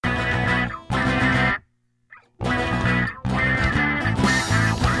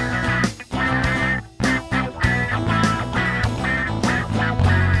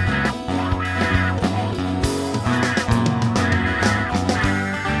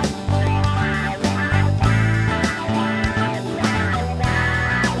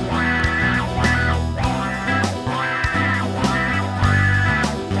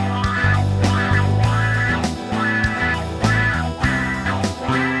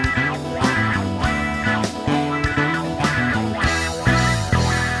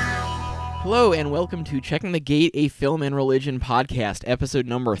Hello and welcome to Checking the Gate, a film and religion podcast, episode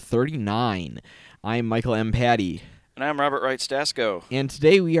number 39. I'm Michael M. Patty. And I'm Robert Wright Stasko. And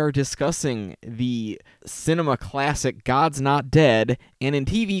today we are discussing the cinema classic God's Not Dead, and in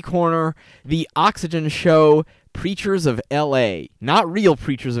TV Corner, the Oxygen show Preachers of L.A. Not real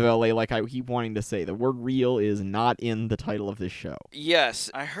Preachers of L.A. like I keep wanting to say. The word real is not in the title of this show. Yes,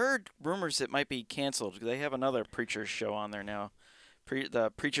 I heard rumors it might be canceled. They have another Preachers show on there now,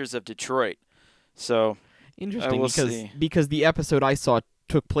 the Preachers of Detroit. So interesting, because the episode I saw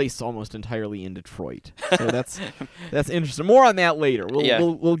took place almost entirely in Detroit. So that's interesting. More on that later.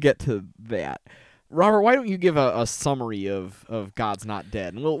 We'll get to that. Robert, why don't you give a summary of God's Not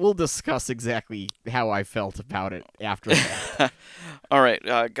Dead, and we'll discuss exactly how I felt about it after that. All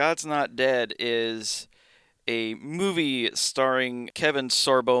right, God's Not Dead is a movie starring Kevin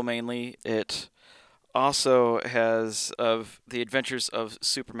Sorbo mainly. It also has of the Adventures of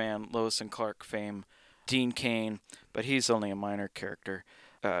Superman, Lois and Clark fame, Dean Cain, but he's only a minor character.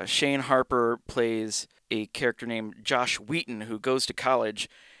 Shane Harper plays a character named Josh Wheaton, who goes to college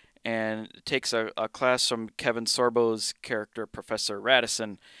and takes a class from Kevin Sorbo's character, Professor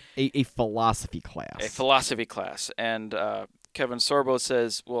Radisson. A philosophy class. A philosophy class. And Kevin Sorbo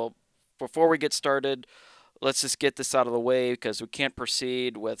says, well, before we get started, let's just get this out of the way because we can't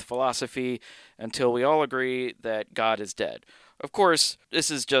proceed with philosophy until we all agree that God is dead. Of course,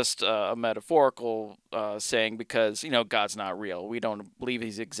 this is just a metaphorical saying because, God's not real. We don't believe he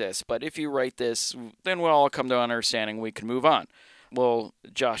exists. But if you write this, then we'll all come to an understanding. We can move on. Well,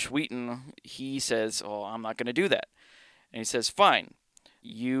 Josh Wheaton, he says, oh, I'm not going to do that. And he says, fine.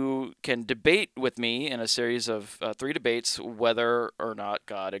 You can debate with me in a series of 3 debates whether or not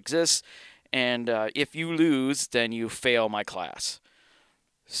God exists. And if you lose, then you fail my class.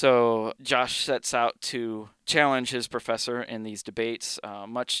 So Josh sets out to challenge his professor in these debates,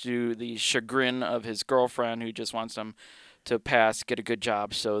 much to the chagrin of his girlfriend, who just wants him to pass, get a good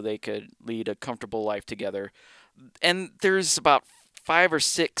job so they could lead a comfortable life together. And there's about 5 or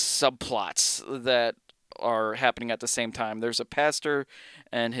 6 subplots that are happening at the same time. There's a pastor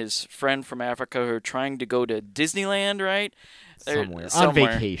and his friend from Africa who are trying to go to Disneyland, right? Somewhere. On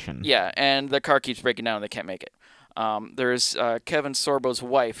vacation. Yeah, and the car keeps breaking down and they can't make it. There's Kevin Sorbo's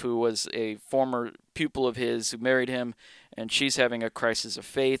wife, who was a former pupil of his who married him, and she's having a crisis of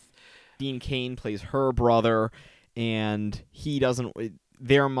faith. Dean Cain plays her brother, and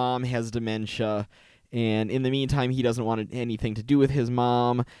their mom has dementia, and in the meantime, he doesn't want anything to do with his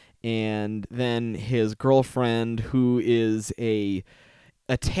mom, and then his girlfriend, who is a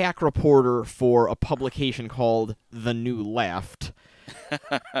attack reporter for a publication called The New Left,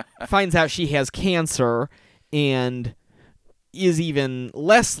 finds out she has cancer and is even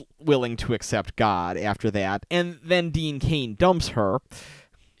less willing to accept God after that, and then Dean Cain dumps her.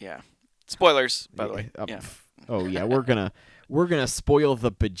 Yeah. Spoilers, by the way. Yeah. Oh yeah, we're gonna spoil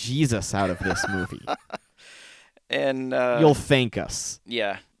the bejesus out of this movie. And you'll thank us.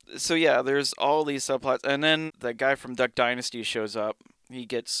 Yeah. So yeah, there's all these subplots, and then the guy from Duck Dynasty shows up. He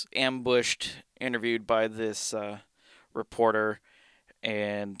gets ambushed, interviewed by this reporter,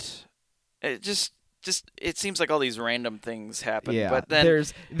 and it just it seems like all these random things happen. Yeah, but then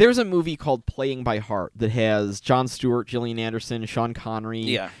there's a movie called Playing by Heart that has Jon Stewart, Gillian Anderson, Sean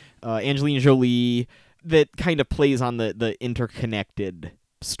Connery, Angelina Jolie, that kind of plays on the interconnected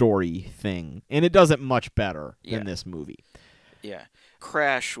story thing, and it does it much better than this movie. Yeah,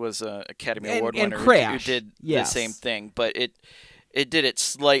 Crash was an Academy Award winner who did the same thing, but it did it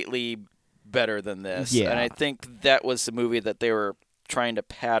slightly better than this. Yeah. And I think that was the movie that they were trying to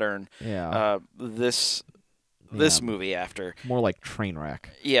pattern this movie after. More like Trainwreck.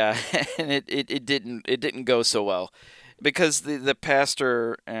 Yeah, and it didn't go so well because the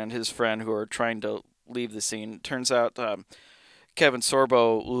pastor and his friend who are trying to leave the scene, turns out Kevin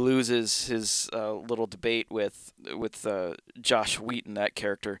Sorbo loses his little debate with Josh Wheaton, that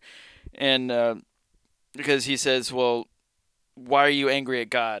character, and because he says, well, why are you angry at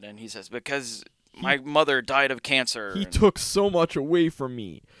God? And he says, because my mother died of cancer. He took so much away from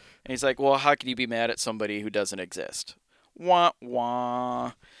me. And he's like, well, how can you be mad at somebody who doesn't exist? Wah,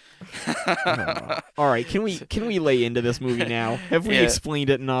 wah. All right, can we lay into this movie now? Have we explained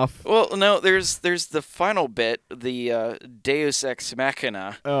it enough? Well, no, there's the final bit, the Deus Ex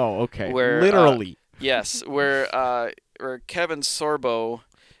Machina. Oh, okay. Where, literally. Yes, where Kevin Sorbo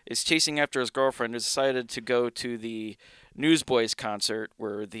is chasing after his girlfriend, who's decided to go to the Newsboys concert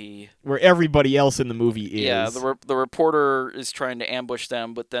where everybody else in the movie is. Yeah, the reporter is trying to ambush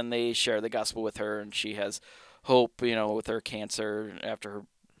them, but then they share the gospel with her, and she has hope, with her cancer after her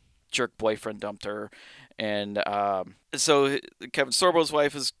jerk boyfriend dumped her, and so Kevin Sorbo's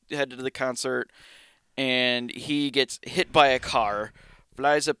wife is headed to the concert, and he gets hit by a car,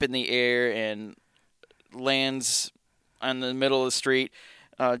 flies up in the air, and lands on the middle of the street.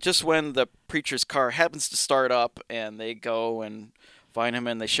 Just when the preacher's car happens to start up, and they go and find him,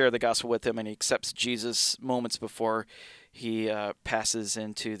 and they share the gospel with him, and he accepts Jesus moments before he passes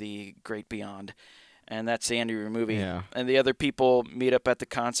into the great beyond. And that's the end of your movie. Yeah. And the other people meet up at the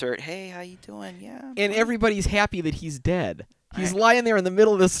concert. Hey, how you doing? Yeah. And everybody's happy that he's dead. He's lying there in the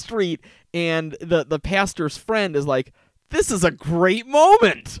middle of the street, and the pastor's friend is like, "This is a great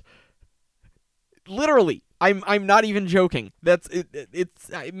moment." Literally, I'm not even joking. That's it. It's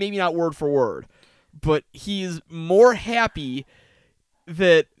maybe not word for word, but he's more happy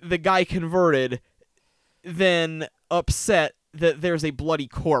that the guy converted than upset that there's a bloody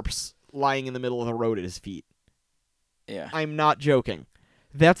corpse lying in the middle of the road at his feet. Yeah. I'm not joking.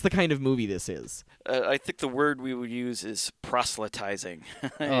 That's the kind of movie this is. I think the word we would use is proselytizing.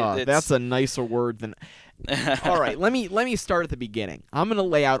 That's a nicer word than... All right, let me start at the beginning. I'm going to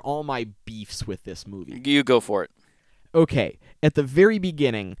lay out all my beefs with this movie. You go for it. Okay, at the very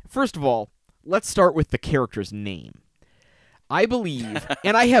beginning, first of all, let's start with the character's name. I believe,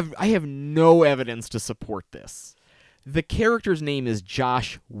 and I have no evidence to support this, the character's name is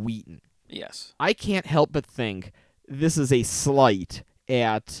Josh Wheaton. Yes. I can't help but think this is a slight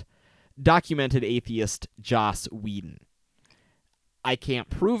at documented atheist Joss Whedon. I can't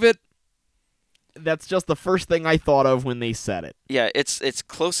prove it. That's just the first thing I thought of when they said it. Yeah, it's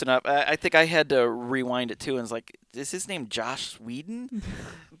close enough. I think I had to rewind it too, and it's like, is his name Josh Whedon?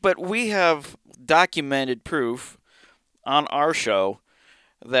 But we have documented proof on our show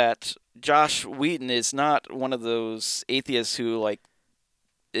that Josh Wheaton is not one of those atheists who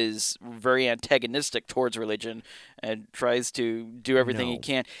is very antagonistic towards religion and tries to do everything he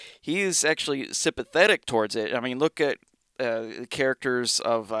can. He is actually sympathetic towards it. I mean, look at the characters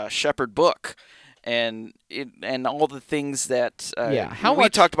of Shepherd Book and all the things that we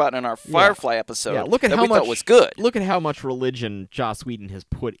talked about in our Firefly episode. Yeah, look at that how we much thought was good. Look at how much religion Joss Whedon has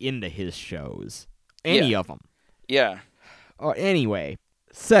put into his shows. Any of them. Yeah. Anyway,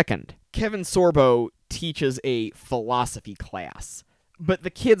 second, Kevin Sorbo teaches a philosophy class, but the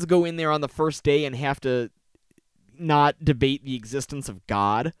kids go in there on the first day and have to not debate the existence of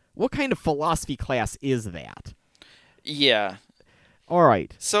God. What kind of philosophy class is that? Yeah. All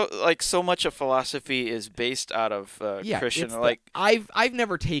right. So so much of philosophy is based out of Christian. I've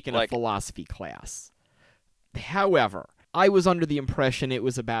never taken a philosophy class. However, I was under the impression it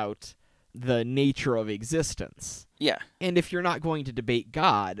was about the nature of existence. Yeah. And if you're not going to debate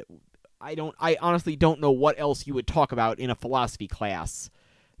God, I honestly don't know what else you would talk about in a philosophy class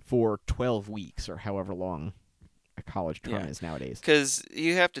for 12 weeks or however long a college term is nowadays. Because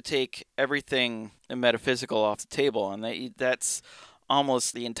you have to take everything metaphysical off the table, and that's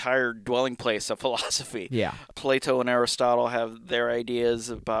almost the entire dwelling place of philosophy. Yeah. Plato and Aristotle have their ideas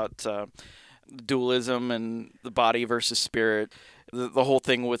about dualism and the body versus spirit. The whole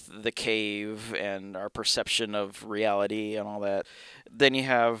thing with the cave and our perception of reality and all that. Then you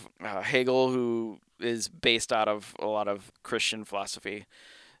have Hegel, who is based out of a lot of Christian philosophy.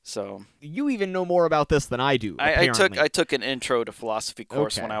 So you even know more about this than I do. I took an intro to philosophy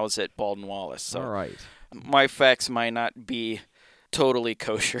course when I was at Baldwin Wallace. So all right. My facts might not be totally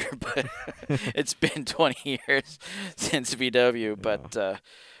kosher, but it's been 20 years since VW. But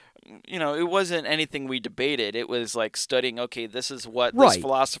it wasn't anything we debated. It was like studying, okay, this is what this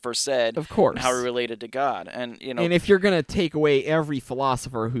philosopher said, of course, and how he related to God. And and if you're going to take away every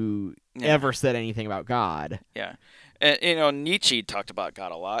philosopher who ever said anything about God. Yeah. And Nietzsche talked about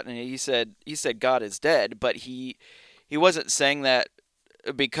God a lot, and he said God is dead, but he wasn't saying that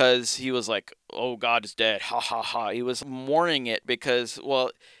because he was like, oh, God is dead, ha ha ha. He was mourning it because,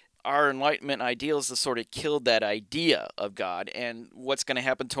 our Enlightenment ideals have sort of killed that idea of God, and what's going to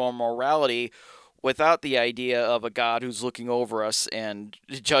happen to our morality without the idea of a God who's looking over us and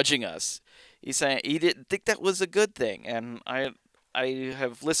judging us. He's saying he didn't think that was a good thing, and I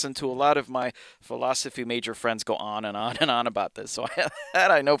have listened to a lot of my philosophy major friends go on and on and on about this, so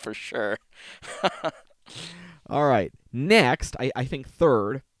that I know for sure. All right. Next, I think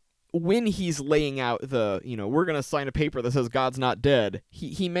third, when he's laying out we're going to sign a paper that says God's not dead,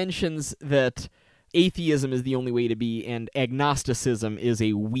 he mentions that atheism is the only way to be and agnosticism is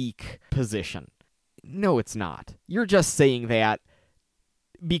a weak position. No, it's not. You're just saying that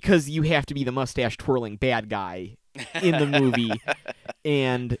because you have to be the mustache-twirling bad guy in the movie,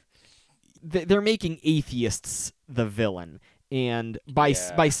 and they're making atheists the villain. And by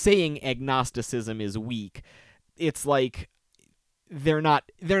saying agnosticism is weak, it's like they're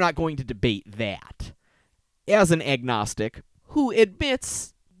not going to debate that. As an agnostic who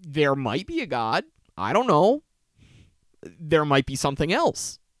admits there might be a God, I don't know. There might be something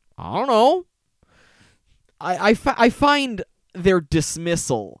else. I don't know. I find their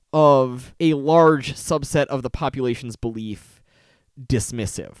dismissal of a large subset of the population's belief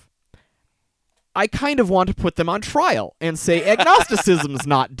dismissive. I kind of want to put them on trial and say agnosticism's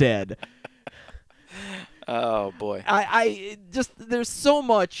not dead. Oh boy. I just there's so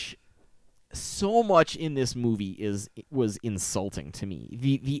much in this movie was insulting to me.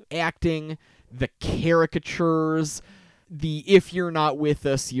 The acting, the caricatures, the if you're not with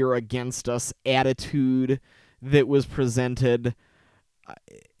us, you're against us attitude that was presented.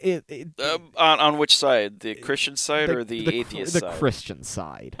 On which side? The Christian side or the atheist side? The Christian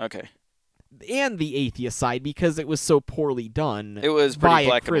side. Okay. And the atheist side, because it was so poorly done. It was by pretty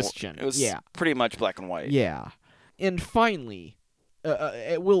black a Christian. It was pretty much black and white. Yeah. And finally,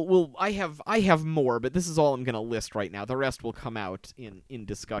 I have more, but this is all I'm going to list right now. The rest will come out in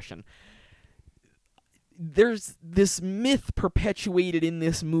discussion. There's this myth perpetuated in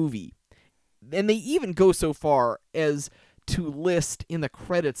this movie, and they even go so far as to list in the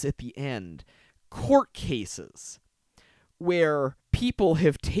credits at the end court cases where people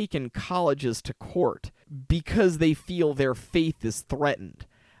have taken colleges to court because they feel their faith is threatened.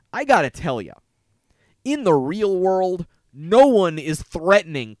 I gotta tell you, in the real world, no one is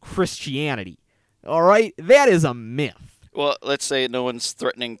threatening Christianity. All right? That is a myth. Well, let's say no one's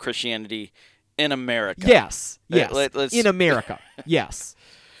threatening Christianity in America. Yes. Let's... In America. Yes.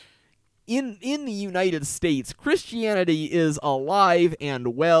 In the United States, Christianity is alive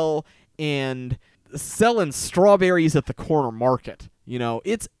and well and selling strawberries at the corner market. You know,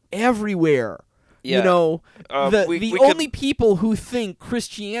 it's everywhere. Yeah. You know, we only people who think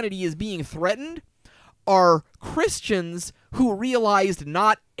Christianity is being threatened are Christians who realized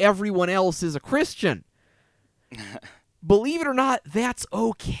not everyone else is a Christian. Believe it or not, that's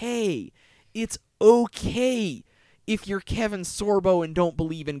okay. It's okay if you're Kevin Sorbo and don't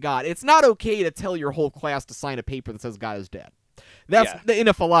believe in God. It's not okay to tell your whole class to sign a paper that says God is dead. That's in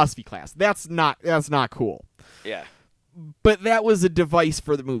a philosophy class. That's not cool. Yeah. But that was a device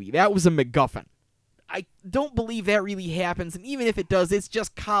for the movie. That was a MacGuffin. I don't believe that really happens, and even if it does, it's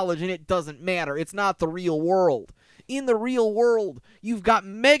just college and it doesn't matter. It's not the real world. In the real world, you've got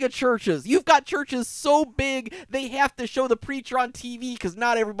mega churches. You've got churches so big they have to show the preacher on TV because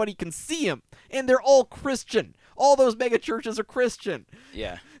not everybody can see him. And they're all Christian. All those mega churches are Christian.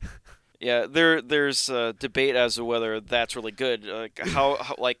 Yeah. Yeah, there's debate as to whether that's really good.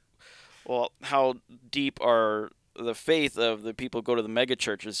 How deep are the faith of the people who go to the mega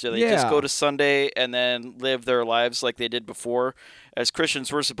churches? Do they just go to Sunday and then live their lives like they did before? As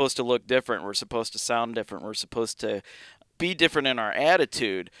Christians, we're supposed to look different. We're supposed to sound different. We're supposed to be different in our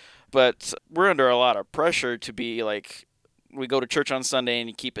attitude. But we're under a lot of pressure to be like, we go to church on Sunday and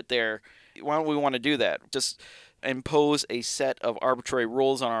you keep it there. Why don't we want to do that? Just impose a set of arbitrary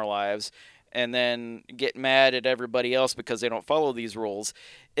rules on our lives and then get mad at everybody else because they don't follow these rules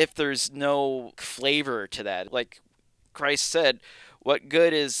if there's no flavor to that. Like Christ said, what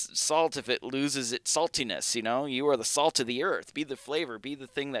good is salt if it loses its saltiness? You know, you are the salt of the earth. Be the flavor. Be the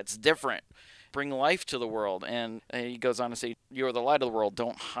thing that's different. Bring life to the world. And he goes on to say, you are the light of the world.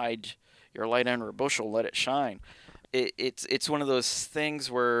 Don't hide your light under a bushel. Let it shine. It's one of those things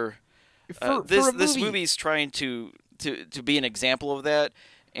where this movie's trying to be an example of that.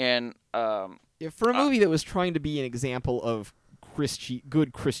 And for a movie that was trying to be an example of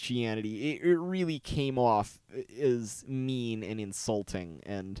good Christianity, it really came off as mean and insulting.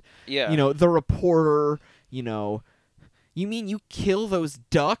 And you know, the reporter, you know, you mean you kill those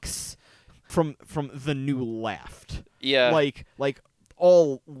ducks from the New Left? Yeah, like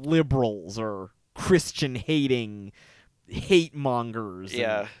all liberals are Christian hate mongers.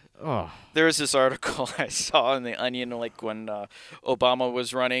 Yeah. There was this article I saw in the Onion, like when Obama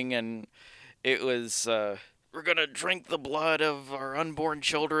was running, and it was we're gonna drink the blood of our unborn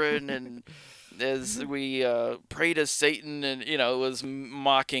children, and as we pray to Satan, and you know, it was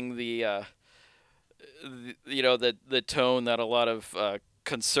mocking the tone that a lot of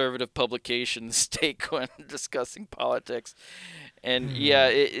conservative publications take when discussing politics. And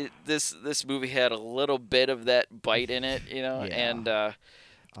this movie had a little bit of that bite in it, you know, and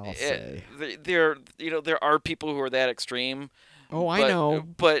I'll say there are people who are that extreme. I know,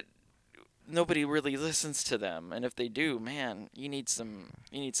 but nobody really listens to them, and if they do, man, you need some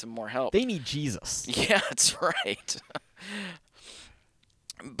more help. They need Jesus. Yeah, that's right.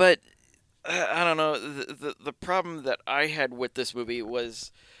 But I don't know. The problem that I had with this movie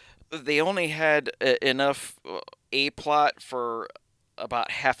was they only had enough a plot for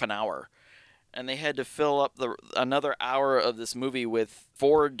about half an hour, and they had to fill up another hour of this movie with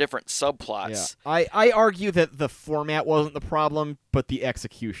 4 different subplots. Yeah. I argue that the format wasn't the problem, but the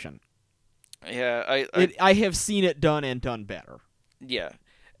execution. Yeah, I have seen it done and done better. yeah,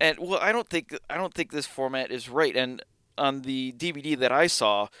 and well, I don't think this format is right. And on the DVD that I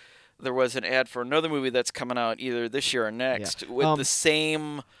saw, there was an ad for another movie that's coming out either this year or next with the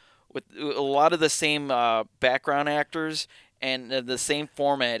same, with a lot of the same background actors and the same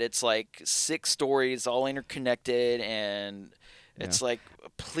format. It's like 6 stories all interconnected, and it's like,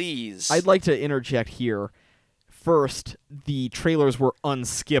 please. I'd like to interject here. First, the trailers were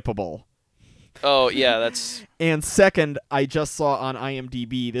unskippable. Oh, yeah, that's... And second, I just saw on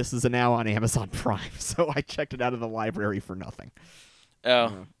IMDb, this is now on Amazon Prime, so I checked it out of the library for nothing.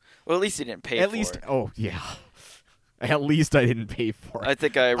 Oh. Well, at least you didn't pay for it. Oh, yeah. At least I didn't pay for it. I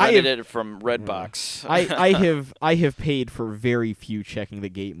think I rented it from Redbox. I have paid for very few Checking the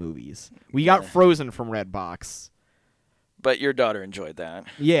Gate movies. We got Frozen from Redbox. But your daughter enjoyed that.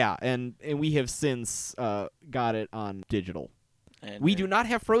 Yeah, and we have since got it on digital. And we do not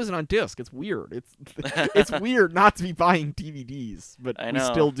have Frozen on disc. It's weird. It's weird not to be buying DVDs, but we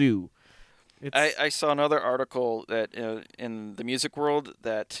still do. I saw another article that in the music world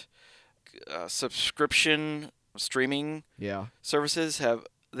that subscription streaming services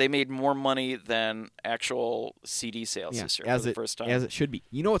they made more money than actual CD sales this year for the first time. As it should be.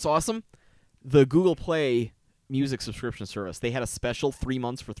 You know what's awesome? The Google Play music subscription service. They had a special 3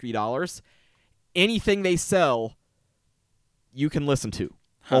 months for $3. Anything they sell, you can listen to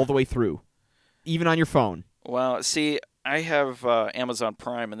all the way through, even on your phone. Well, see, I have Amazon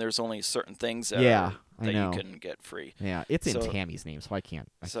Prime, and there's only certain things that you can get free. Yeah, it's in Tammy's name, so I can't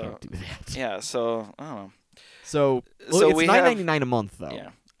do that. Yeah, so I don't know. So it's $9.99 a month, though.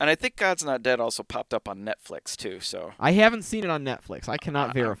 Yeah, and I think God's Not Dead also popped up on Netflix too. So I haven't seen it on Netflix. I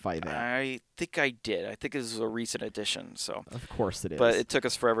cannot verify that. I think I did. I think this is a recent addition. So of course it is. But it took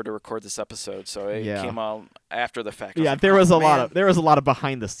us forever to record this episode, so it came out after the fact. Yeah, there was a lot of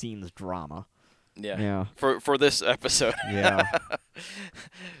behind the scenes drama. Yeah. For this episode. Yeah.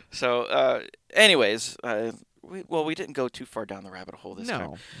 So, anyways, we didn't go too far down the rabbit hole this time.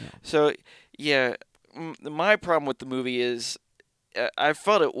 No. So, yeah, my problem with the movie is I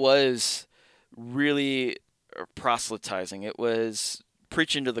felt it was really proselytizing. It was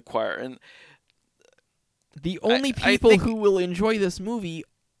preaching to the choir, and the only people who will enjoy this movie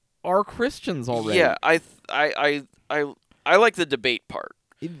are Christians already. Yeah, I like the debate part.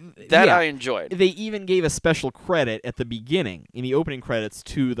 I enjoyed. They even gave a special credit at the beginning, in the opening credits,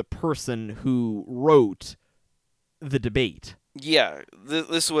 to the person who wrote the debate. Yeah,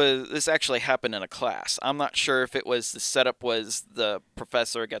 this actually happened in a class. I'm not sure if it was the setup was the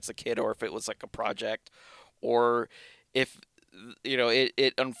professor gets a kid, or if it was like a project, or if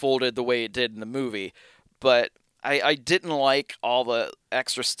it unfolded the way it did in the movie. But I didn't like all the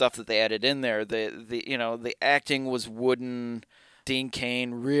extra stuff that they added in there. The acting was wooden. Dean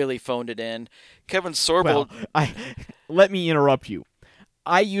Cain really phoned it in. Kevin Sorbo. Well, let me interrupt you.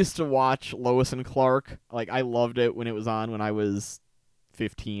 I used to watch Lois and Clark. Like, I loved it when it was on when I was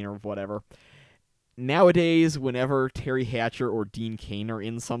 15 or whatever. Nowadays, whenever Terry Hatcher or Dean Cain are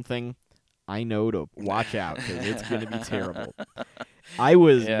in something, I know to watch out because it's going to be terrible. I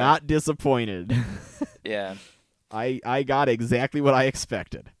was not disappointed. Yeah. I got exactly what I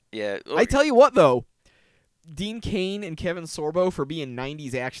expected. Yeah. I tell you what, though. Dean Cain and Kevin Sorbo, for being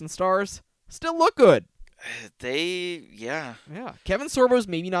 90s action stars, still look good. Yeah. Kevin Sorbo's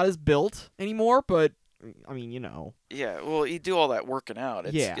maybe not as built anymore, but, I mean, Yeah, well, you do all that working out.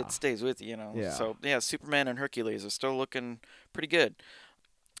 It stays with you, Yeah. So, yeah, Superman and Hercules are still looking pretty good.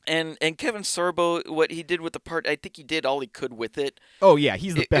 And Kevin Sorbo, what he did with the part, I think he did all he could with it. Oh, yeah,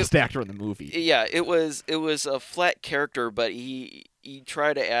 he's the best actor in the movie. Yeah, it was a flat character, but he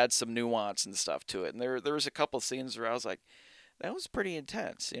tried to add some nuance and stuff to it. And there was a couple scenes where I was like, that was pretty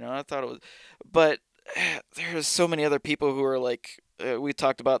intense. I thought it was, but there's so many other people who are like, we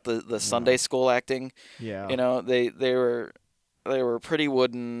talked about the Sunday school acting. Yeah. They were pretty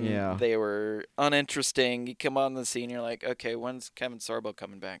wooden. Yeah. They were uninteresting. You come on the scene, you're like, okay, when's Kevin Sorbo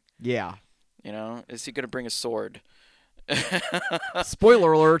coming back? Yeah. Is he going to bring a sword?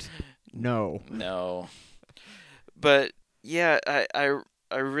 Spoiler alert. No. No. But yeah,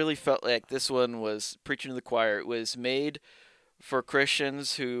 I really felt like this one was preaching to the choir. It was made for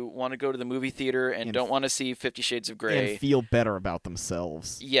Christians who want to go to the movie theater and don't want to see 50 Shades of Grey. And feel better about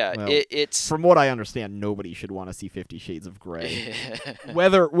themselves. Yeah, well, it's... From what I understand, nobody should want to see 50 Shades of Grey.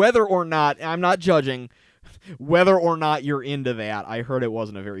 whether or not, I'm not judging, Whether or not you're into that, I heard it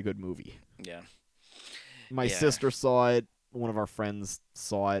wasn't a very good movie. Yeah. My Yeah. sister saw it. One of our friends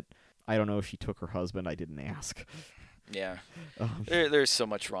saw it. I don't know if she took her husband. I didn't ask. Yeah. Um, There's so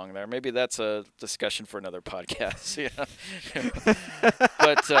much wrong there. Maybe that's a discussion for another podcast.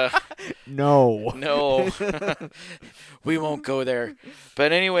 But no. no, we won't go there.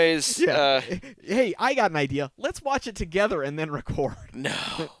 But anyways, Yeah. Hey, I got an idea. Let's watch it together and then record.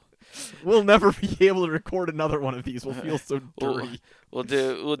 no. We'll never be able to record another one of these. We'll feel so dirty. We'll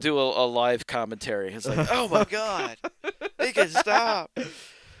do a live commentary. It's like, oh my god, they can stop.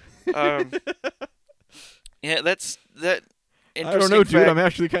 Yeah, that's that. I don't know, dude. Fact, I'm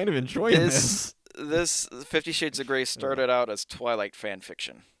actually kind of enjoying this. This 50 Shades of Grey started out as Twilight fan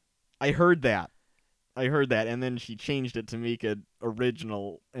fiction. I heard that. And then she changed it to make it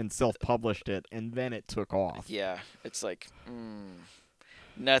original and self-published it, and then it took off. Yeah, it's like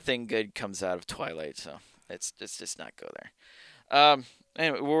nothing good comes out of Twilight, so it's just not go there.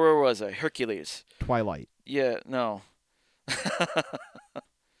 Anyway, where was I? Hercules. Twilight. Yeah, no.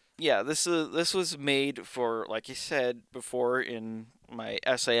 Yeah, this was made for, like you said before in my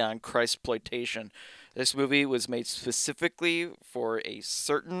essay on Christploitation. This movie was made specifically for a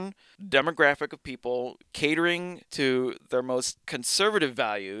certain demographic of people, catering to their most conservative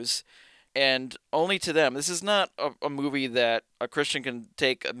values, and only to them. This is not a movie that a Christian can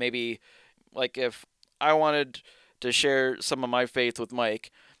take. Maybe, like, if I wanted to share some of my faith with Mike,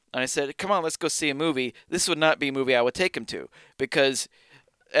 and I said, come on, let's go see a movie, this would not be a movie I would take him to, because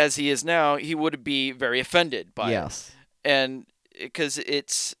as he is now, he would be very offended by it. And because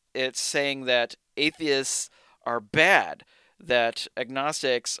it's saying that atheists are bad, that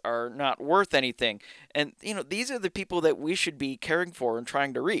agnostics are not worth anything. And, these are the people that we should be caring for and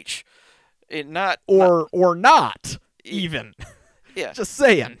trying to reach. Not even. Yeah. Just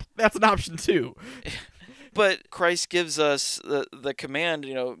saying. That's an option too. But Christ gives us the command,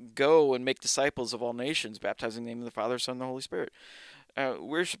 go and make disciples of all nations, baptizing in the name of the Father, Son, and the Holy Spirit.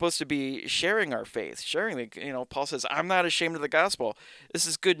 We're supposed to be sharing our faith, Paul says, I'm not ashamed of the gospel. This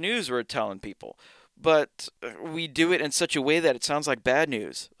is good news we're telling people. But we do it in such a way that it sounds like bad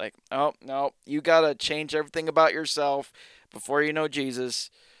news. Like, oh, no, you got to change everything about yourself before you know Jesus.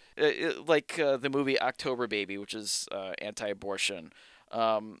 Like the movie October Baby, which is anti-abortion.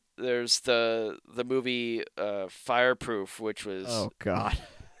 There's the movie Fireproof, which was... Oh, God.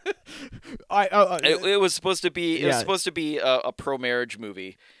 It was supposed to be. Yeah. It was supposed to be a pro-marriage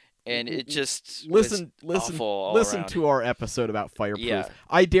movie, and it just listen around. to our episode about Fireproof. Yeah.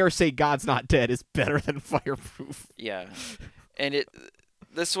 I dare say God's Not Dead is better than Fireproof. Yeah, and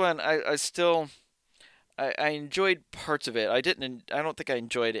this one I still I enjoyed parts of it. I don't think I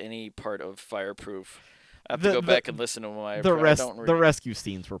enjoyed any part of Fireproof. I have to go back and listen to my. The rescue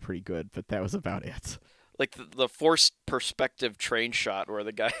scenes were pretty good, but that was about it. Like the forced perspective train shot where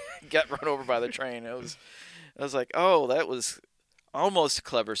the guy got run over by the train. I was like, oh, that was almost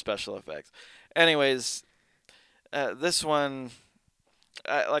clever special effects. Anyways, this one,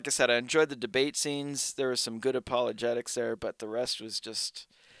 like I said, I enjoyed the debate scenes. There was some good apologetics there, but the rest was just...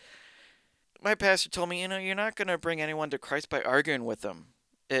 My pastor told me, you're not going to bring anyone to Christ by arguing with them.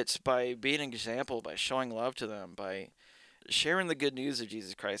 It's by being an example, by showing love to them, by sharing the good news of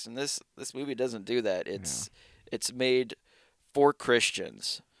Jesus Christ. And this movie doesn't do that. It's made for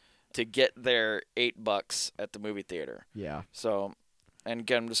Christians to get their $8 at the movie theater. Yeah. So, and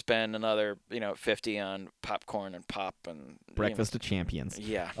get them to spend another, $50 on popcorn and pop and Breakfast of Champions.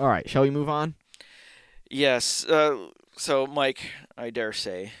 Yeah. All right, shall we move on? Yes. So, Mike, I dare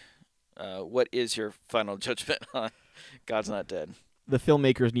say, what is your final judgment on God's Not Dead? The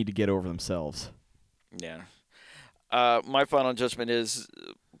filmmakers need to get over themselves. Yeah. My final judgment is,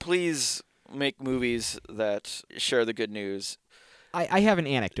 please make movies that share the good news. I have an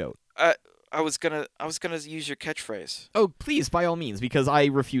anecdote. I was gonna use your catchphrase. Oh, please, by all means, because I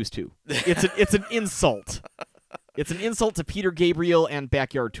refuse to. It's an insult. It's an insult to Peter Gabriel and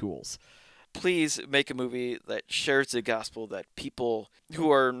Backyard Tools. Please make a movie that shares the gospel, that people who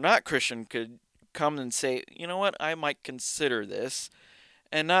are not Christian could come and say, you know what, I might consider this,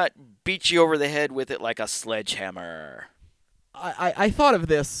 and not beat you over the head with it like a sledgehammer. I thought of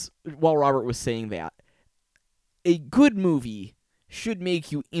this while Robert was saying that. A good movie should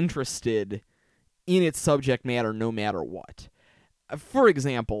make you interested in its subject matter no matter what. For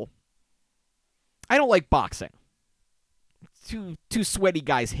example, I don't like boxing. Two sweaty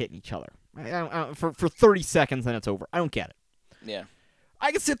guys hitting each other. For 30 seconds and it's over. I don't get it. Yeah.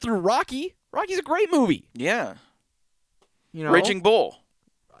 I can sit through Rocky. Rocky's a great movie. Yeah. Raging Bull.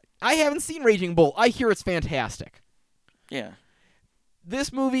 I haven't seen Raging Bull. I hear it's fantastic. Yeah.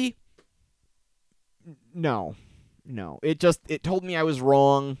 This movie, No. It told me I was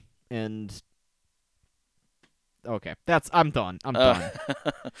wrong, and okay, I'm done. I'm done.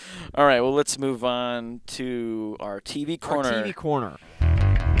 All right, well, let's move on to our TV corner. Our TV corner.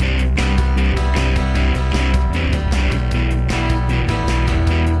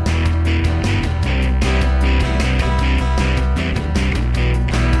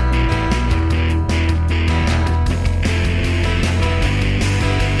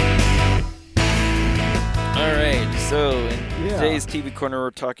 So, in today's TV corner,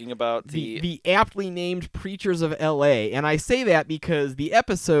 we're talking about the aptly named Preachers of L.A., and I say that because the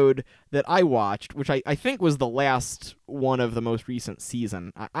episode that I watched, which I think was the last one of the most recent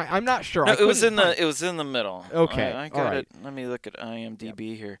season, I'm not sure. No, it was in the middle. Okay, I got all right. it. Let me look at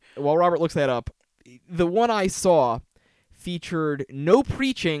IMDb here. While Robert looks that up, the one I saw featured no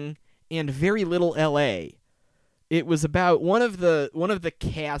preaching and very little L.A. It was about one of the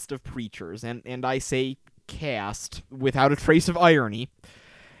cast of preachers, and I say cast without a trace of irony,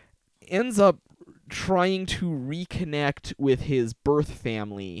 ends up trying to reconnect with his birth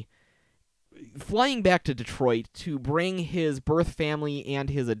family, flying back to Detroit to bring his birth family and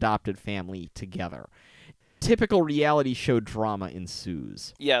his adopted family together. Typical reality show drama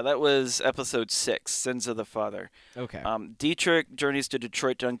ensues. Yeah, that was episode 6, Sins of the Father. Okay. Dietrich journeys to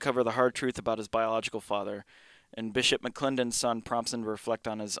Detroit to uncover the hard truth about his biological father, and Bishop McClendon's son prompts him to reflect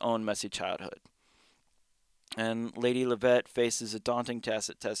on his own messy childhood. And Lady Levette faces a daunting task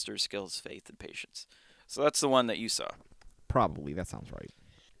that tests her skills, faith, and patience. So that's the one that you saw. Probably. That sounds right.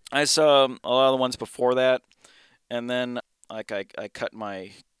 I saw a lot of the ones before that, and then I cut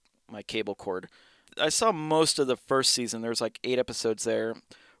my cable cord. I saw most of the first season. There's like 8 episodes there,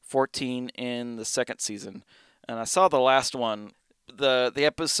 14 in the second season. And I saw the last one, the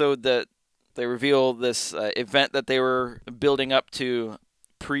episode that they reveal this event that they were building up to,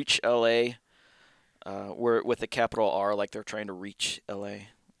 Preach LA. Where with a capital R, like they're trying to reach LA.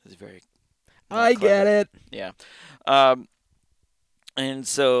 It's very. I get it. Yeah, and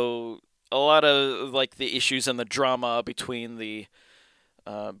so a lot of like the issues and the drama between the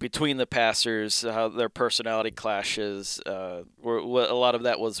pastors, how their personality clashes. A lot of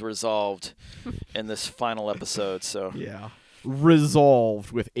that was resolved in this final episode. So yeah,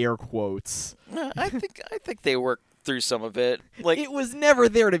 resolved with air quotes. I think they worked through some of it. Like it was never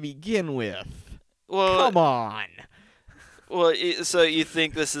there to begin with. Well, come on. Well, so you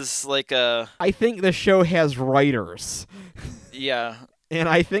think this is like a... I think the show has writers. Yeah. And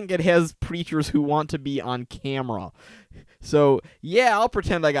I think it has preachers who want to be on camera. So, yeah, I'll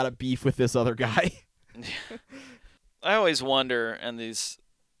pretend I got a beef with this other guy. I always wonder in these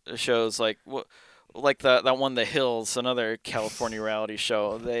shows, like that one, The Hills, another California reality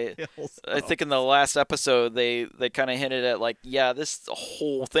show. I think in the last episode, they kind of hinted at, like, yeah, this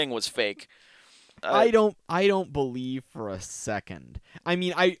whole thing was fake. I don't believe for a second. I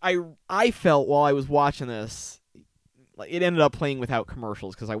mean, I felt while I was watching this, like it ended up playing without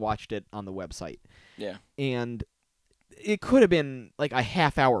commercials because I watched it on the website. Yeah. And it could have been like a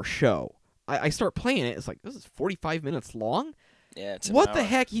half-hour show. I start playing it. It's like, this is 45 minutes long. Yeah. It's what the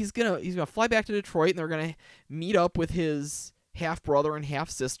heck? He's gonna fly back to Detroit and they're gonna meet up with his half brother and half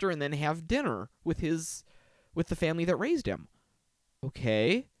sister and then have dinner with the family that raised him.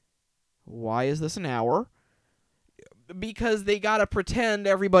 Okay. Why is this an hour? Because they gotta pretend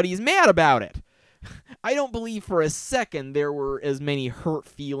everybody's mad about it. I don't believe for a second there were as many hurt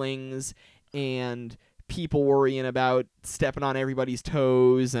feelings and people worrying about stepping on everybody's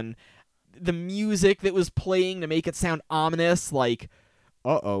toes and the music that was playing to make it sound ominous, like,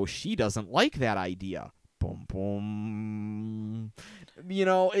 uh-oh, she doesn't like that idea. Boom, boom. You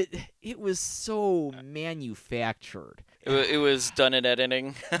know, it was so manufactured. It was done in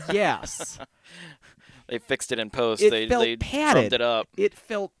editing. Yes. They fixed it in post. They padded. Drummed it up. It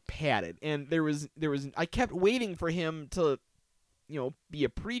felt padded, and there was. I kept waiting for him to, be a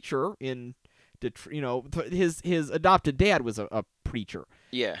preacher in Detroit. His adopted dad was a preacher.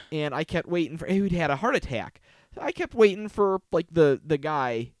 Yeah. And I kept waiting for he'd had a heart attack. I kept waiting for like the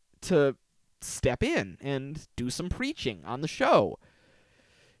guy to step in and do some preaching on the show.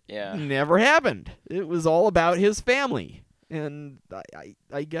 Yeah. Never happened. It was all about his family. And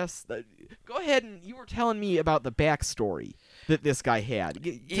I guess go ahead, and you were telling me about the backstory that this guy had.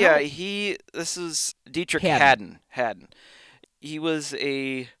 This is Dietrich Haddon. He was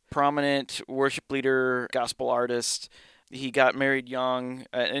a prominent worship leader, gospel artist. He got married young,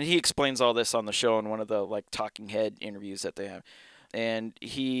 and he explains all this on the show in one of the like talking head interviews that they have. And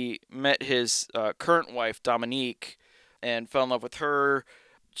he met his current wife, Dominique, and fell in love with her.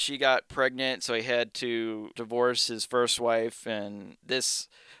 she got pregnant, so he had to divorce his first wife, and this,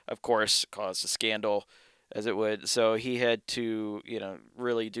 of course, caused a scandal, as it would. So he had to,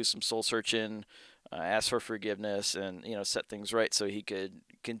 really do some soul searching, ask for forgiveness, and set things right so he could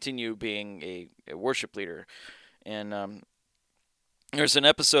continue being a worship leader. And there's an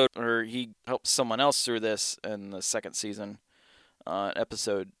episode where he helps someone else through this in the second season,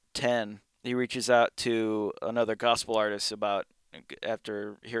 episode 10. He reaches out to another gospel artist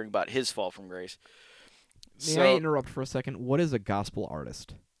after hearing about his fall from grace. May I interrupt for a second? What is a gospel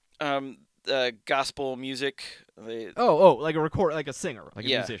artist? Gospel music. Like a singer, like a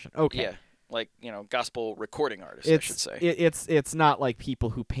musician. Okay. Yeah, like gospel recording artist. I should say. It's not like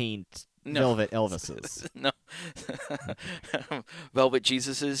people who paint Velvet Elvises. No. Velvet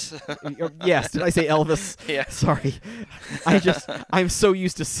Jesuses. Yes. Did I say Elvis? Yeah. Sorry. I'm so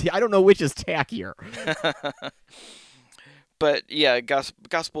used to I don't know which is tackier. But yeah,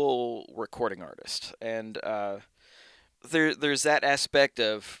 gospel recording artist, and there's that aspect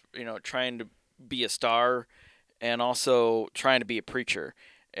of trying to be a star, and also trying to be a preacher,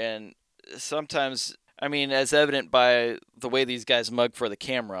 and sometimes, I mean, as evident by the way these guys mug for the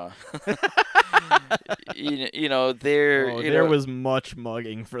camera, there was much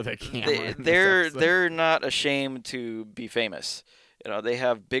mugging for the camera. They're not ashamed to be famous. They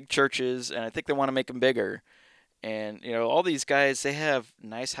have big churches, and I think they want to make them bigger. And, all these guys, they have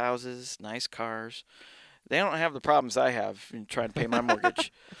nice houses, nice cars. They don't have the problems I have in trying to pay my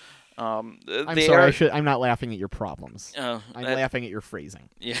mortgage. I'm sorry, I'm not laughing at your problems. I'm laughing at your phrasing.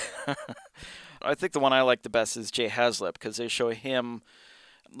 Yeah. I think the one I like the best is Jay Haslip, because they show him,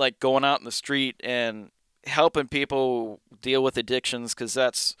 like, going out in the street and helping people deal with addictions, because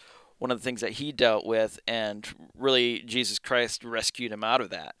that's one of the things that he dealt with, and really Jesus Christ rescued him out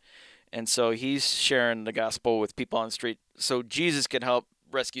of that. And so he's sharing the gospel with people on the street so Jesus can help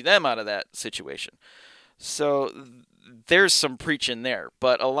rescue them out of that situation. So there's some preaching there.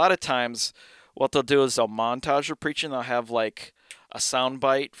 But a lot of times what they'll do is they'll montage their preaching. They'll have like a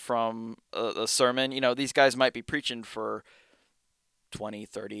soundbite from a sermon. These guys might be preaching for 20,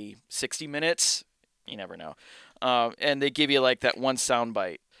 30, 60 minutes. You never know. And they give you like that one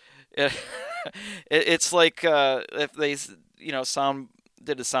soundbite. It's like if they,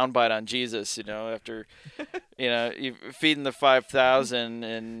 did a soundbite on Jesus, after, you feeding the 5,000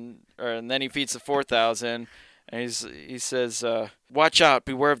 and then he feeds the 4,000, and he says, "Watch out,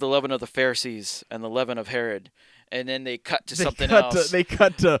 beware of the leaven of the Pharisees and the leaven of Herod." And then they cut to something else. They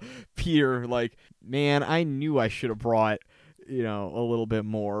cut to Peter, like, man, I knew I should have brought, a little bit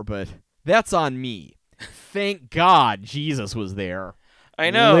more, but that's on me. Thank God Jesus was there. I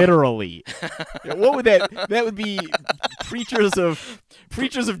know. Literally. What would that would be preachers of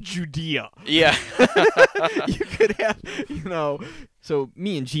Judea. Yeah. You could have, so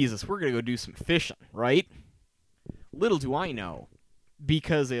me and Jesus, we're going to go do some fishing, right? Little do I know,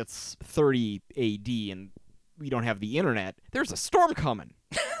 because it's 30 AD and we don't have the internet, there's a storm coming.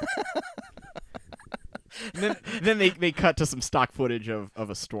 then they cut to some stock footage of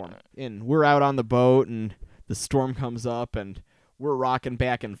a storm. And we're out on the boat and the storm comes up and we're rocking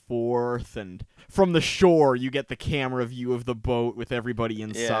back and forth, and from the shore you get the camera view of the boat with everybody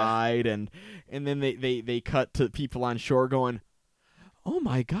inside, and then they cut to people on shore going, "Oh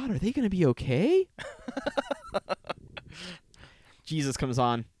my God, are they going to be okay?" Jesus comes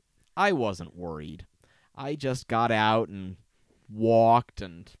on. I wasn't worried. I just got out and walked,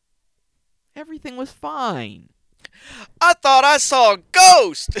 and everything was fine. I thought I saw a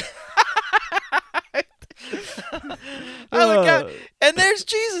ghost. I look out, and there's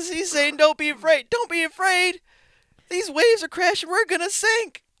Jesus. He's saying, "Don't be afraid. Don't be afraid. These waves are crashing. We're going to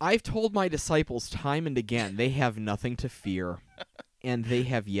sink." I've told my disciples time and again, they have nothing to fear, and they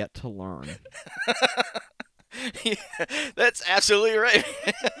have yet to learn. Yeah, that's absolutely right.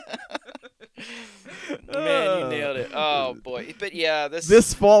 Man, you nailed it. Oh, boy. But, yeah,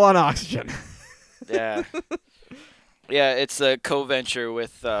 this fall on Oxygen. Yeah. Yeah, it's a co-venture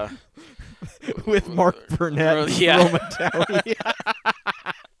with... with Mark Burnett and Roman Downey.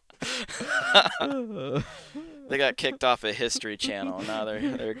 They got kicked off of History Channel. Now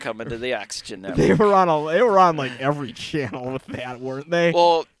they're coming to the Oxygen Network. They were on like every channel with that, weren't they?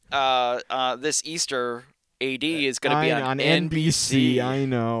 Well, this Easter, AD is going to be on NBC. I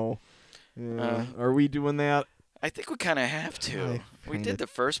know. Yeah. Are we doing that? I think we kind of have to. We did the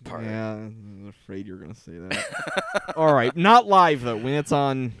first part. Yeah, I was afraid you were going to say that. All right, not live though. When it's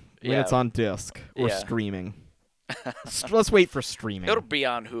on. When it's on disc or streaming. Let's wait for streaming. It'll be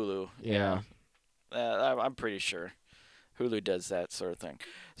on Hulu. Yeah. I'm pretty sure Hulu does that sort of thing.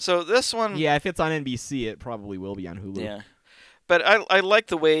 So this one... Yeah, if it's on NBC, it probably will be on Hulu. Yeah. But I like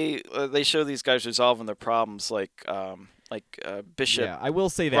the way they show these guys resolving their problems, Bishop Yeah, I will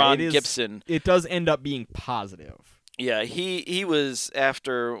say that Ron Gibson. It does end up being positive. Yeah, he was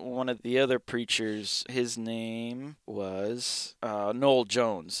after one of the other preachers. His name was Noel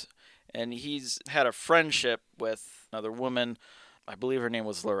Jones, and he's had a friendship with another woman. I believe her name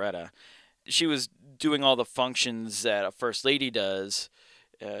was Loretta. She was doing all the functions that a first lady does.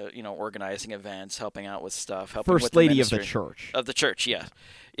 Organizing events, helping out with stuff, helping First with the lady of the ministry. church. Of the church, yeah,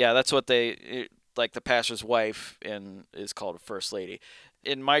 yeah. That's what like the pastor's wife is called a first lady.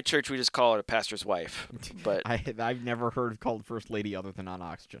 In my church, we just call it a pastor's wife. But I've never heard called first lady other than on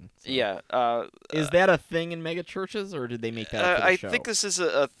Oxygen. So. Yeah. Is that a thing in mega churches, or did they make that up for the show? I think this is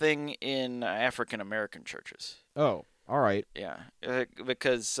a thing in African American churches. Oh, all right. Yeah,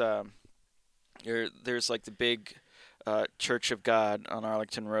 because there's like the big Church of God on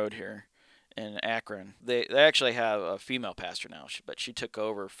Arlington Road here in Akron. They actually have a female pastor now, but she took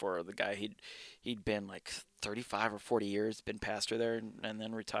over for the guy. He'd been like 35 or 40 years, been pastor there, and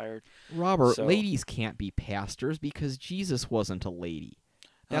then retired. Robert, ladies can't be pastors because Jesus wasn't a lady.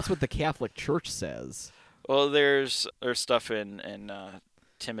 That's what the Catholic Church says. Well, there's stuff in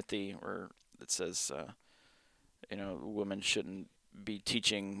Timothy where it says women shouldn't be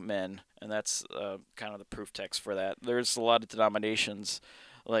teaching men, and that's kind of the proof text for that. There's a lot of denominations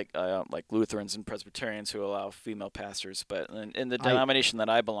like Lutherans and Presbyterians who allow female pastors, but in the denomination that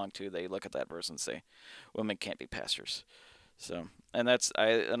I belong to, they look at that verse and say women can't be pastors. So, and that's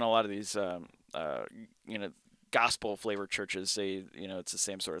in a lot of these gospel flavored churches, it's the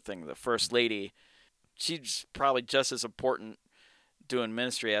same sort of thing. The first lady, she's probably just as important doing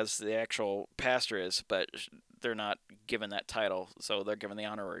ministry as the actual pastor is, but they're not given that title, so they're given the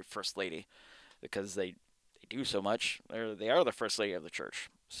honorary first lady because they do so much. They are the first lady of the church.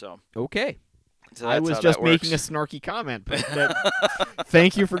 So okay. So I was just making a snarky comment, but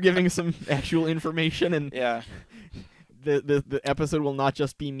thank you for giving some actual information. And yeah, the episode will not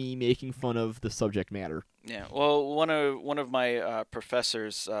just be me making fun of the subject matter. Yeah. Well, one of my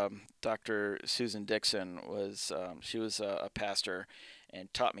professors, Dr. Susan Dixon, she was a pastor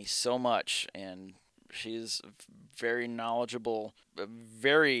and taught me so much, and she's very knowledgeable, a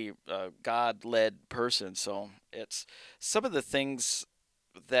very God-led person. So it's some of the things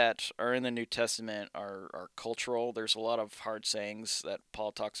that are in the New Testament are cultural. There's a lot of hard sayings that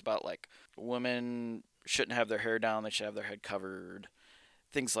Paul talks about, like women shouldn't have their hair down; they should have their head covered.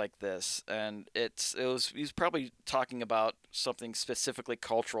 Things like this, and he's probably talking about something specifically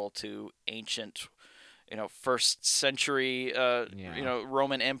cultural to ancient, first century,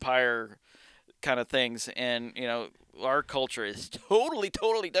 Roman Empire kind of things, and our culture is totally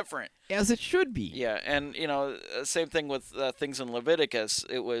different, as it should be. Yeah, and same thing with things in Leviticus.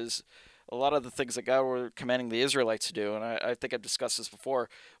 It was a lot of the things that God were commanding the Israelites to do, and I think I've discussed this before,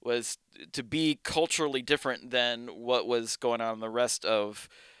 was to be culturally different than what was going on in the rest of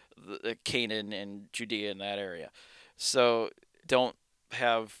Canaan and Judea in that area. So don't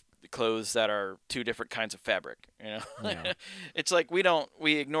have clothes that are two different kinds of fabric. Yeah. It's like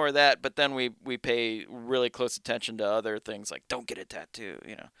we ignore that, but then we pay really close attention to other things, like don't get a tattoo.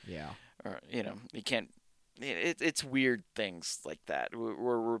 Yeah. Or you can't. It's weird things like that.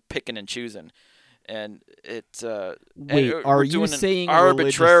 We're picking and choosing, and it. Wait, are you saying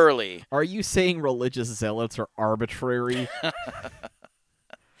arbitrarily? Are you saying religious zealots are arbitrary?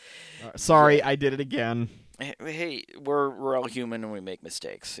 Sorry, yeah. I did it again. Hey, we're all human and we make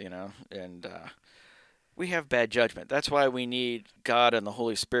mistakes, and we have bad judgment. That's why we need God and the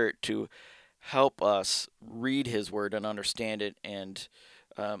Holy Spirit to help us read His Word and understand it, and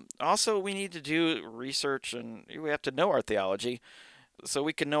also we need to do research, and we have to know our theology so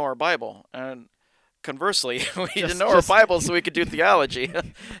we can know our Bible. And conversely, we need to know our Bible so we can do theology.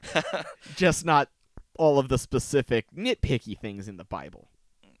 Just not all of the specific nitpicky things in the Bible.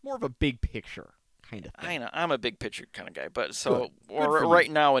 More of a big picture kind of thing. I know. I'm a big picture kind of guy. But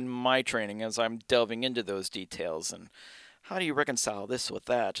right now in my training, as I'm delving into those details and how do you reconcile this with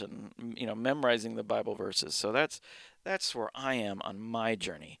that, and memorizing the Bible verses. So that's where I am on my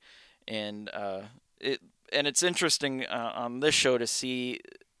journey, and it's interesting on this show to see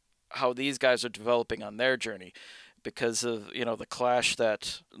how these guys are developing on their journey, because of the clash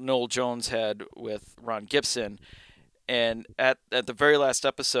that Noel Jones had with Ron Gibson. And at the very last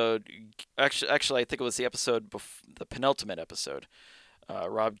episode, actually I think it was the penultimate episode,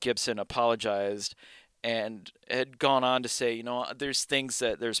 Rob Gibson apologized and had gone on to say,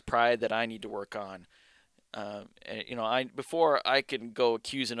 there's pride that I need to work on. Before I can go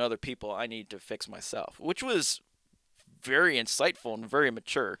accusing other people, I need to fix myself, which was very insightful and very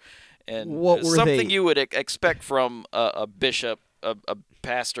mature. and What were something they? you would expect from a bishop, a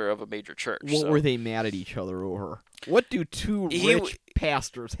pastor of a major church. What so. were they mad at each other over? What do two rich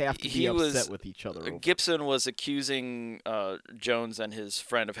pastors have to be upset with each other over? Gibson was accusing Jones and his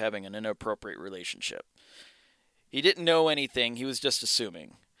friend of having an inappropriate relationship. He didn't know anything. He was just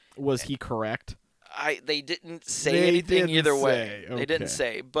assuming. Was he correct? They didn't say anything either way. Okay. They didn't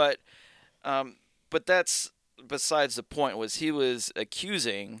say, but that's besides the point. Was he was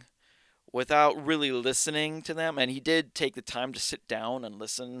accusing without really listening to them, and he did take the time to sit down and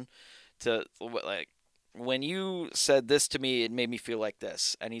listen to like when you said this to me, it made me feel like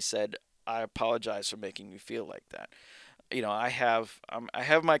this, and he said, I apologize for making you feel like that. I have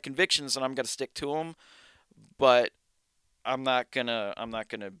my convictions and I'm gonna stick to them, but I'm not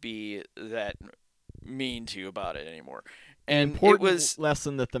gonna be that mean to you about it anymore. And an important it was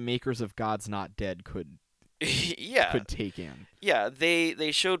lesson that the makers of God's Not Dead could take in. Yeah,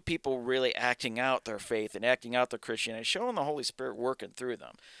 they showed people really acting out their faith and acting out their Christianity, showing the Holy Spirit working through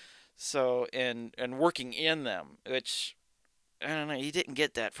them. So and working in them, which I don't know, you didn't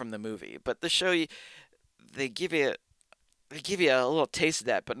get that from the movie, but the show they give you a little taste of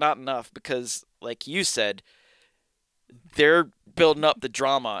that, but not enough because, like you said, they're building up the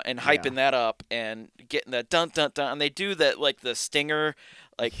drama and hyping that up and getting that dun dun dun, and they do that like the stinger,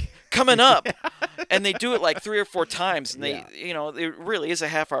 like coming up, and they do it like 3 or 4 times, and they it really is a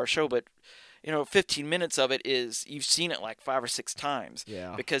half-hour show, but 15 minutes of it is you've seen it like 5 or 6 times,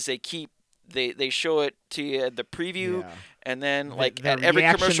 because they show it to you at the preview, and then like at every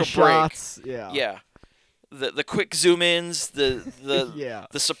commercial shots, break, the quick zoom ins, the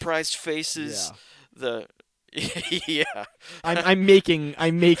surprised faces, I'm making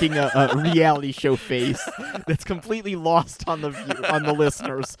a reality show face that's completely lost on the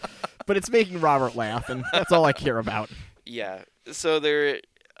listeners, but it's making Robert laugh, and that's all I care about. Yeah. So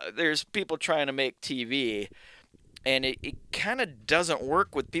there's people trying to make TV, and it kind of doesn't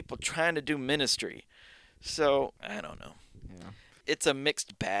work with people trying to do ministry. So I don't know. Yeah. It's a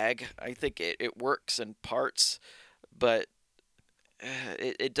mixed bag. I think it works in parts, but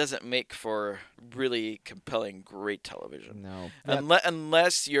it doesn't make for really compelling, great television. No.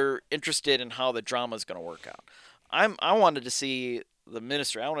 Unless you're interested in how the drama is going to work out. I wanted to see the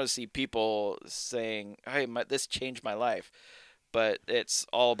ministry. I wanted to see people saying, "Hey, this changed my life," but it's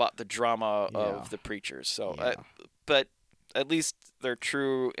all about the drama of the preachers. So, but at least they're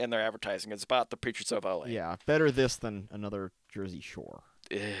true in their advertising. It's about the preachers of LA. Yeah, better this than another Jersey Shore.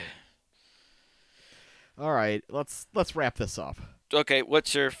 All right, let's wrap this up. Okay,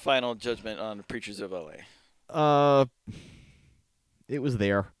 what's your final judgment on the preachers of LA? It was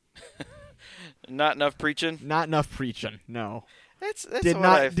there. Not enough preaching? Not enough preaching. No. That's did what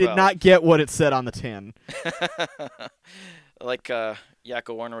not I felt. Did not get what it said on the tin. Like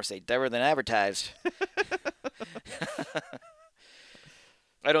Yakko Warner would say, "Better than advertised."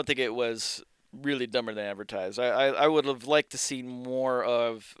 I don't think it was really dumber than advertised. I would have liked to see more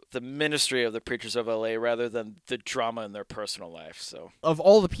of the ministry of the preachers of LA rather than the drama in their personal life. So, of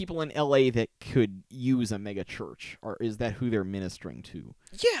all the people in LA that could use a mega church, or is that who they're ministering to?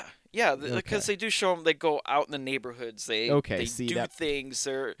 Yeah, because they do show them. They go out in the neighborhoods. They do things.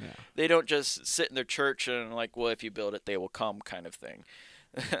 They don't just sit in their church and like, well, if you build it, they will come, kind of thing.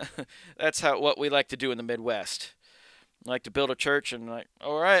 That's what we like to do in the Midwest. We like to build a church and like,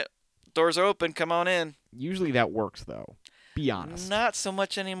 all right, doors are open, come on in. Usually that works, though. Be honest. Not so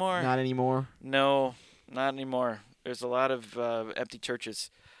much anymore. Not anymore? No, not anymore. There's a lot of empty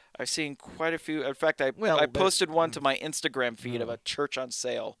churches. I've seen quite a few. In fact, I posted one to my Instagram feed of a church on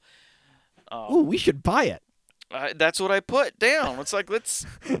sale. Ooh, we should buy it. That's what I put down. It's like, let's...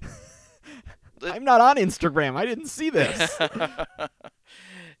 I'm not on Instagram. I didn't see this.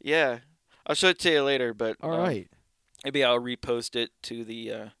 Yeah. I'll show it to you later, but... All right. Maybe I'll repost it to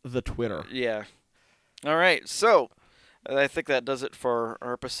the Twitter. Yeah. All right. So, I think that does it for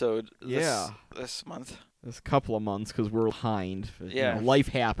our episode this month. This couple of months, because we're behind. Yeah. Life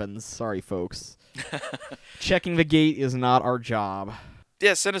happens. Sorry, folks. Checking the gate is not our job.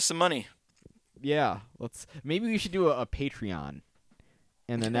 Yeah, send us some money. Yeah. Maybe we should do a Patreon.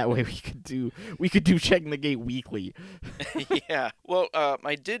 And then that way we could do Checking the Gate weekly. Yeah. Well,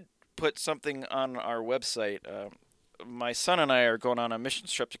 I did put something on our website. My son and I are going on a mission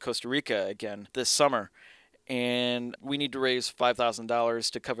trip to Costa Rica again this summer, and we need to raise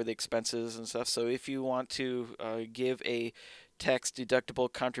 $5,000 to cover the expenses and stuff. So if you want to give a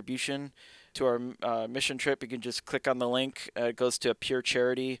tax-deductible contribution to our mission trip, you can just click on the link. It goes to a pure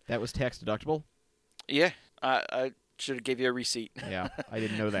charity. That was tax-deductible? Yeah. I should have gave you a receipt. Yeah, I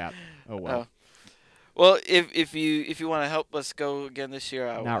didn't know that. Oh, well. Well, if you want to help us go again this year,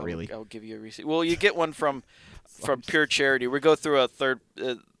 Not really. I'll give you a receipt. Well, you get one from Pure Charity. We go through a third.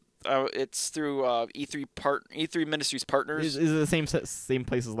 It's through E3 Ministries partners. Is it the same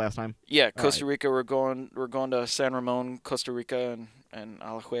place as last time? Yeah, Costa Rica. We're going to San Ramon, Costa Rica, and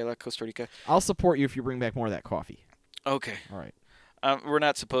Alajuela, Costa Rica. I'll support you if you bring back more of that coffee. Okay. All right. We're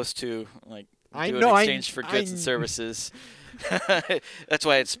not supposed to do an exchange for goods and services. That's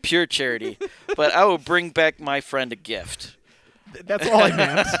why it's Pure Charity. But I will bring back my friend a gift. That's all I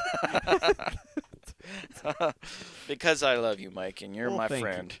meant. Because I love you, Mike, and you're my thank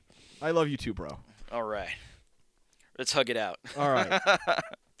friend. you. I love you too, bro. All right. Let's hug it out. All right.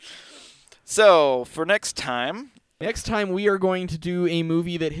 So, for next time we are going to do a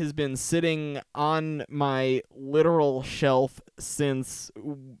movie that has been sitting on my literal shelf since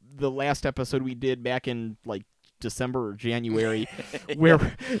the last episode we did back in December or January,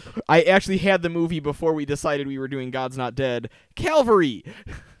 where I actually had the movie before we decided we were doing God's Not Dead. Calvary.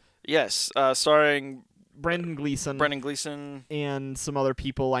 Yes, starring Brendan Gleeson and some other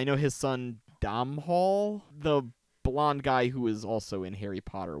people. I know his son Domhnall, the blonde guy who is also in Harry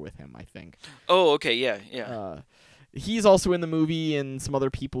Potter with him, I think. Oh, okay, yeah. He's also in the movie, and some other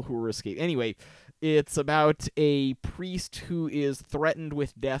people who were escaped. Anyway, it's about a priest who is threatened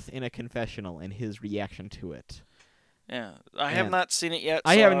with death in a confessional and his reaction to it. Yeah, I have not seen it yet.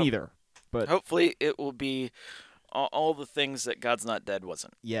 I haven't either, but hopefully it will be all the things that God's Not Dead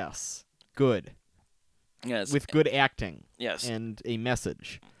wasn't. Yes, good. Yes, with good acting. Yes, and a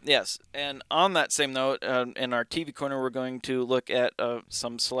message. Yes, and on that same note, in our TV corner, we're going to look at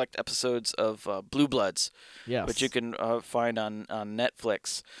some select episodes of Blue Bloods, which you can find on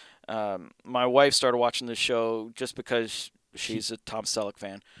Netflix. My wife started watching the show just because she's a Tom Selleck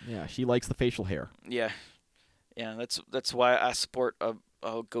fan. Yeah, she likes the facial hair. Yeah, that's why I sport a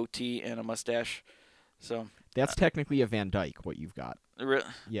goatee and a mustache. So that's technically a Van Dyke, what you've got.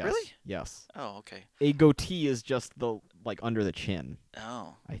 Yes. Really? Yes. Oh, okay. A goatee is just the under the chin.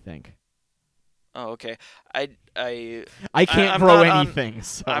 Oh. I think. Oh, okay. I can't grow anything.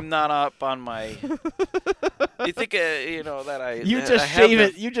 So. I'm not up on my. You think that I? You just shave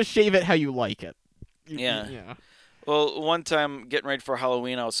it. You just shave it how you like it. Yeah. Well, one time getting ready for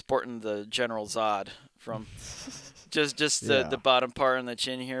Halloween, I was sporting the General Zod from just the bottom part on the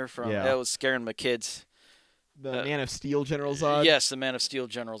chin here. That was scaring my kids. The Man of Steel General Zod? Yes, the Man of Steel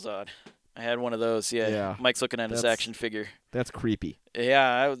General Zod. I had one of those, yeah. Mike's looking at his action figure. That's creepy.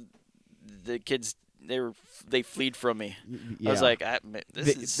 Yeah, the kids, they fled from me. Yeah. I was like,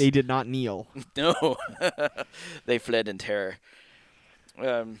 they did not kneel. No. They fled in terror.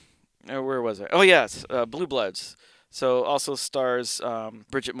 Where was I? Oh, yes, Blue Bloods. So also stars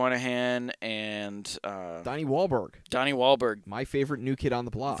Bridget Moynahan and Donnie Wahlberg. My favorite new kid on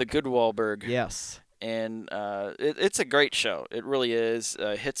the block. The good Wahlberg. Yes. And it's a great show. It really is.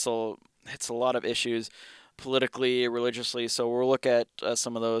 Hits a lot of issues politically, religiously. So we'll look at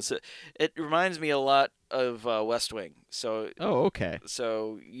some of those. It reminds me a lot of West Wing. So. Oh, okay.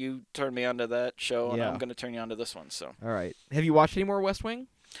 So you turned me onto that show, and I'm going to turn you onto this one. So. All right. Have you watched any more West Wing?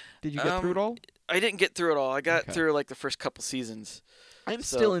 Did you get through it all? I didn't get through it all. I got through the first couple seasons. I'm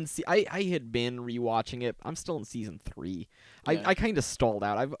still in. I had been rewatching it. I'm still in season 3. Yeah. I kind of stalled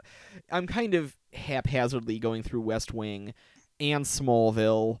out. I'm kind of haphazardly going through West Wing and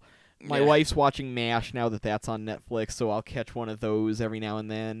Smallville. My wife's watching MASH now that that's on Netflix, so I'll catch one of those every now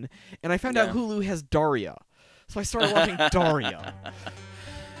and then. And I found out Hulu has Daria, so I started watching Daria.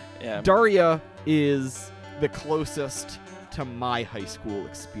 Yeah. Daria is the closest to my high school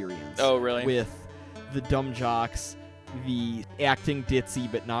experience. Oh, really? With the dumb jocks, the acting ditzy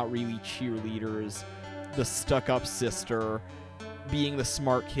but not really cheerleaders, the stuck-up sister, being the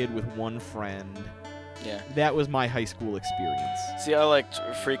smart kid with one friend. Yeah. That was my high school experience. See, I liked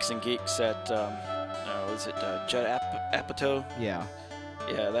Freaks and Geeks at, was it Judd Apatow? Yeah.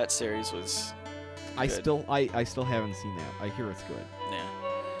 Yeah, that series was I still haven't seen that. I hear it's good. Yeah.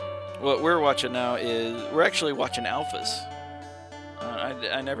 What we're watching now we're actually watching Alphas.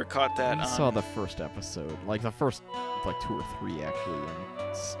 I never caught that. I saw the first episode, the first 2 or 3 actually,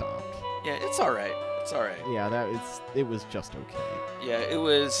 and stopped. Yeah, it's all right. It's all right. Yeah, it was just okay. Yeah,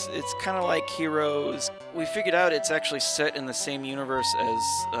 it's kind of like Heroes. We figured out it's actually set in the same universe as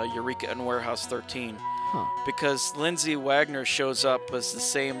Eureka and Warehouse 13. Huh. Because Lindsay Wagner shows up as the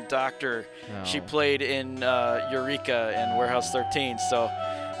same doctor she played in Eureka and Warehouse 13. So,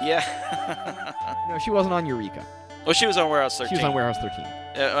 yeah. No, she wasn't on Eureka. Oh, she was on Warehouse 13. She was on Warehouse 13.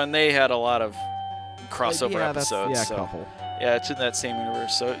 And they had a lot of crossover episodes. A couple. Yeah, it's in that same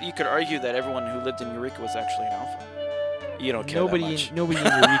universe. So you could argue that everyone who lived in Eureka was actually an alpha. You don't care that much. Nobody in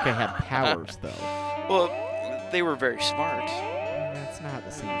Eureka had powers, though. Well, they were very smart. That's not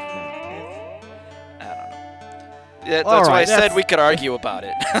the same thing. I don't know. Yeah, All that's why right, I said that's- we could argue about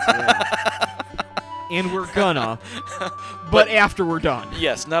it. Yeah. And we're gonna, but after we're done.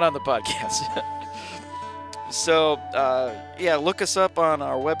 Yes, not on the podcast. So, yeah, look us up on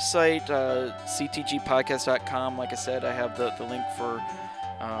our website, ctgpodcast.com. Like I said, I have the link for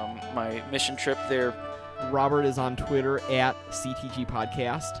my mission trip there. Robert is on Twitter at CTG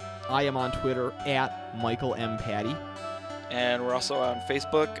Podcast. I am on Twitter at Michael M. Patty. And we're also on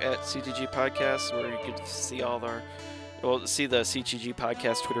Facebook at CTG Podcast, where you can see see the CTG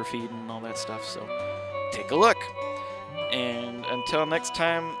Podcast Twitter feed and all that stuff. So take a look. And until next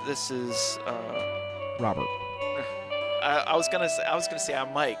time, this is Robert. I was gonna say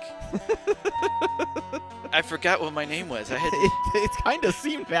I'm Mike. I forgot what my name was. I had It kind of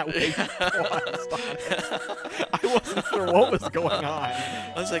seemed that way. I wasn't sure what was going on.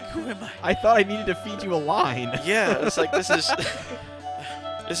 I was like, who am I? I thought I needed to feed you a line. Yeah, it's like this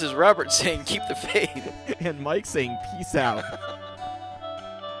is Robert saying keep the faith. And Mike saying peace out.